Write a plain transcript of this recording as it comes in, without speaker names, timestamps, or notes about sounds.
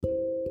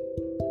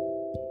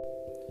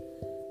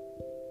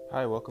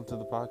Hi, welcome to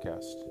the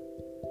podcast.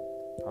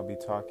 I'll be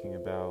talking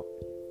about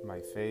my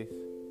faith,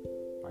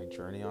 my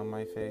journey on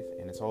my faith,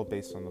 and it's all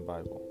based on the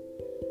Bible.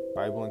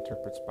 Bible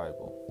interprets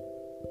Bible.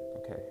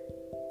 Okay,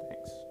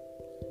 thanks.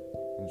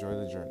 Enjoy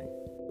the journey.